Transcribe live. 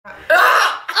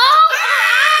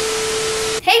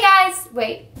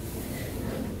Wait.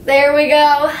 There we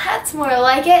go. That's more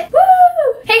like it. Woo!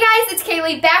 Hey guys, it's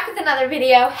Kaylee back with another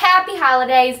video. Happy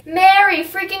holidays. Merry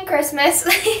freaking Christmas.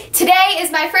 Today is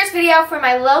my first video for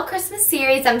my little Christmas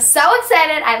series. I'm so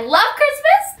excited. I love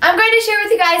Christmas. I'm going to share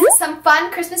with you guys some fun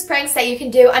Christmas pranks that you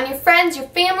can do on your friends, your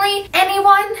family,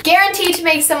 anyone. Guaranteed to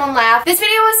make someone laugh. This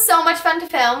video was so much fun to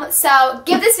film, so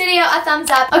give this video a thumbs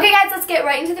up. Okay guys, let's get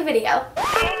right into the video.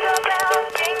 Jingle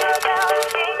bells, jingle bells,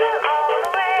 jingle all the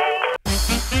way.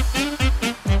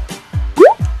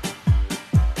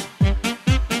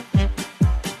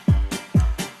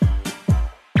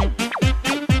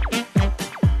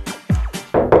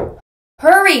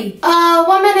 Hurry!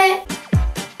 1 minute.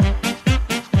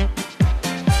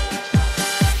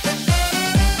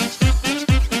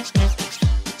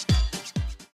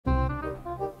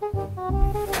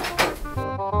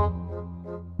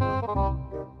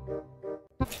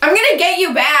 I'm gonna get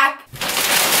you back. Jingle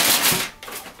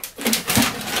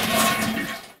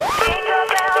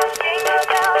bells, jingle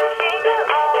bells, jingle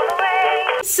all the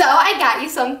way. So I got you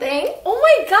something. Oh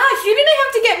my gosh, you didn't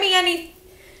have to get me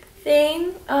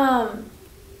anything.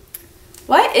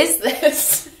 What is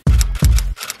this?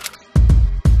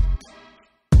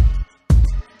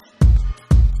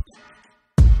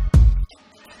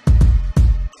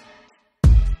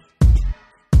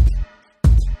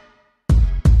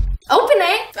 Open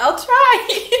it. I'll try.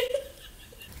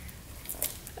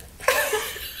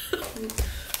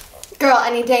 Girl,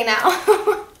 any day now.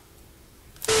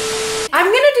 I'm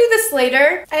gonna do this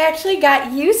later. I actually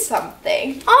got you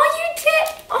something. Oh, you did?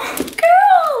 Oh, girl.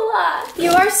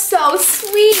 You are so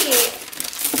sweet.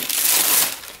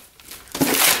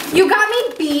 You got me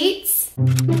beets.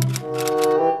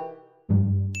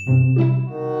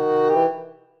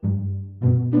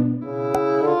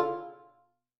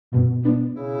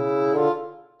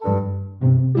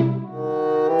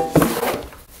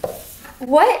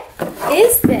 What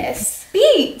is this?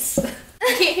 Beats.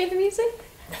 You can't hear the music?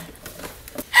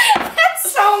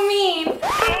 That's so mean. Jingle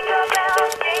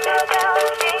bells, jingle bells,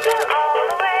 jingle all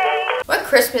the way. What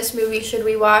Christmas movie should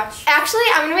we watch? Actually,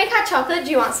 I'm gonna make hot chocolate.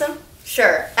 Do you want some?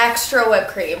 Sure, extra whipped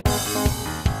cream.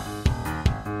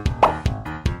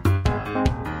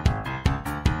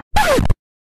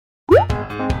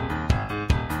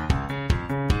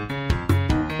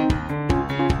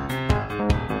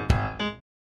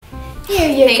 Here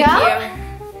you go.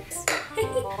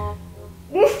 Thank you.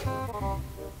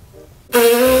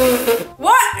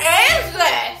 What is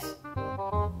this?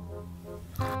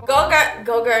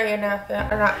 Go get your napkin.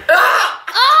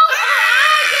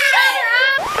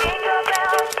 Jingle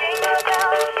bells, jingle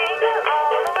bells, jingle all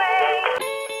the way.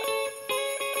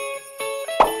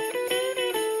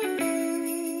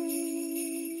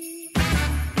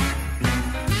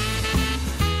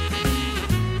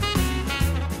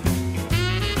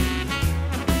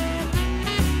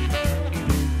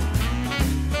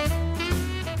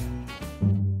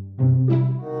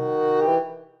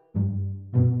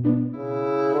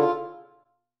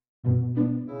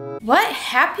 What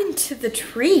happened to the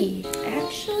tree?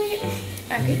 Actually,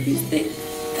 I could use this.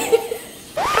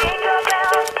 Jingle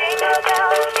bells,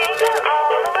 jingle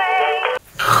all the way.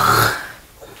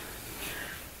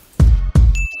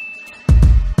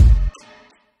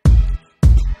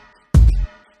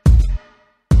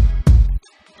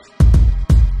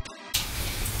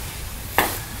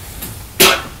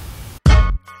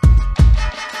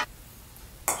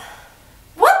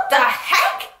 What the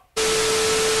heck?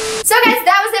 So guys,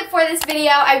 that was it for this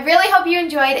video. I really hope you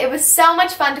enjoyed. It was so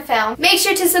much fun to film. Make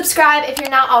sure to subscribe if you're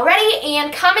not already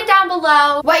and comment down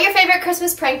below what your favorite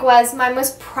Christmas prank was. Mine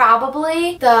was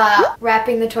probably the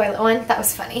wrapping the toilet one. That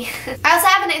was funny. I also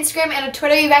have an Instagram and a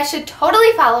Twitter. You guys should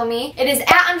totally follow me. It is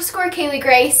 @_Kaylie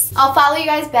Grace. I'll follow you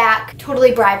guys back.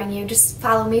 Totally bribing you. Just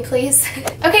follow me, please.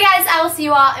 Okay guys, I will see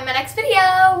you all in my next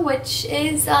video, which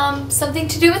is something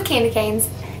to do with candy canes.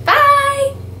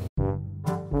 Bye!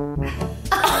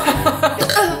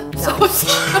 So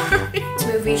sorry. Which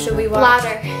movie should we watch?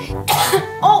 Louder.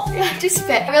 Oh, I just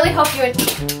spit. I really hope you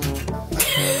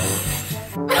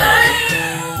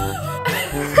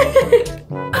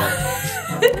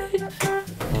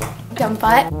dumb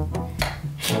butt.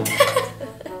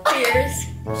 Cheers.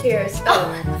 Cheers. Oh.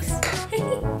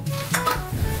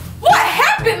 What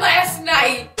happened last